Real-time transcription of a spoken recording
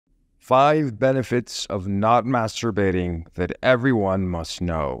5 benefits of not masturbating that everyone must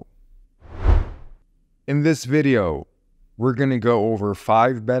know. In this video, we're going to go over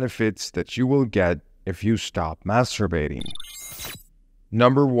 5 benefits that you will get if you stop masturbating.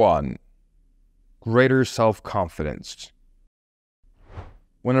 Number 1, greater self-confidence.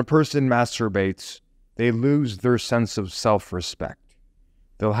 When a person masturbates, they lose their sense of self-respect.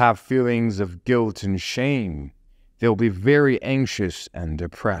 They'll have feelings of guilt and shame. They'll be very anxious and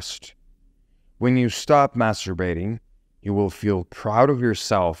depressed. When you stop masturbating, you will feel proud of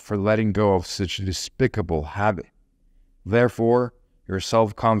yourself for letting go of such a despicable habit. Therefore, your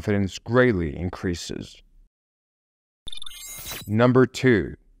self-confidence greatly increases. Number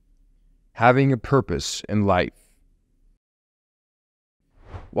 2, having a purpose in life.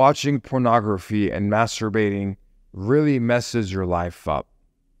 Watching pornography and masturbating really messes your life up.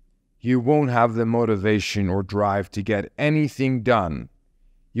 You won't have the motivation or drive to get anything done.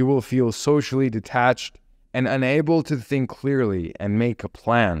 You will feel socially detached and unable to think clearly and make a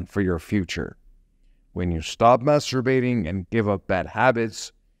plan for your future. When you stop masturbating and give up bad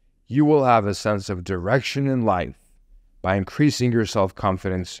habits, you will have a sense of direction in life. By increasing your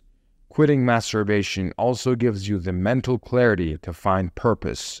self-confidence, quitting masturbation also gives you the mental clarity to find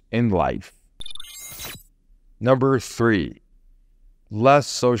purpose in life. Number 3, less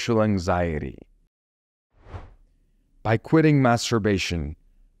social anxiety. By quitting masturbation,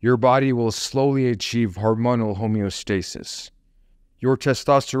 your body will slowly achieve hormonal homeostasis. Your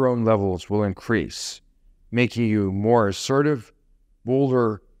testosterone levels will increase, making you more assertive,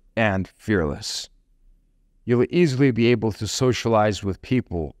 bolder, and fearless. You'll easily be able to socialize with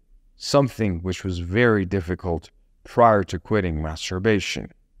people, something which was very difficult prior to quitting masturbation.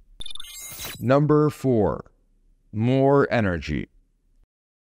 Number 4, more energy.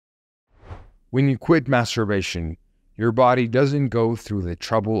 When you quit masturbation, your body doesn't go through the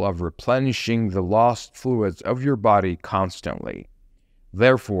trouble of replenishing the lost fluids of your body constantly.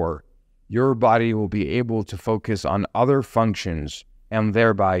 Therefore, your body will be able to focus on other functions and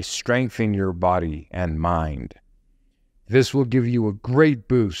thereby strengthen your body and mind. This will give you a great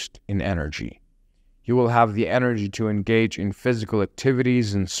boost in energy. You will have the energy to engage in physical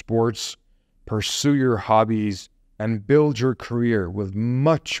activities and sports, pursue your hobbies, and build your career with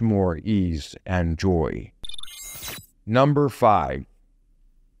much more ease and joy. Number 5,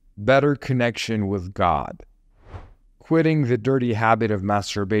 better connection with God. Quitting the dirty habit of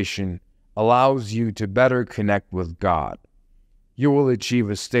masturbation allows you to better connect with God. You will achieve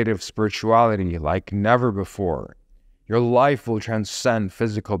a state of spirituality like never before. Your life will transcend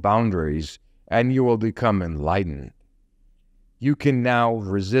physical boundaries and you will become enlightened. You can now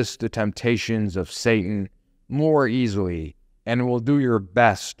resist the temptations of Satan more easily and will do your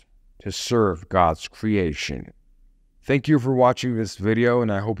best to serve God's creation. Thank you for watching this video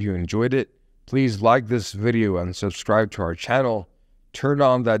and I hope you enjoyed it. Please like this video and subscribe to our channel. Turn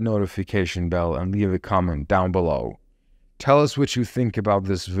on that notification bell and leave a comment down below. Tell us what you think about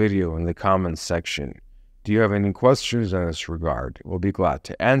this video in the comments section. Do you have any questions in this regard? We'll be glad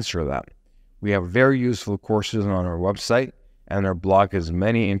to answer them. We have very useful courses on our website, and our blog has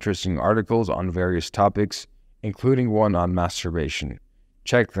many interesting articles on various topics, including one on masturbation.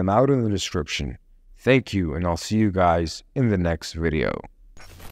 Check them out in the description. Thank you, and I'll see you guys in the next video.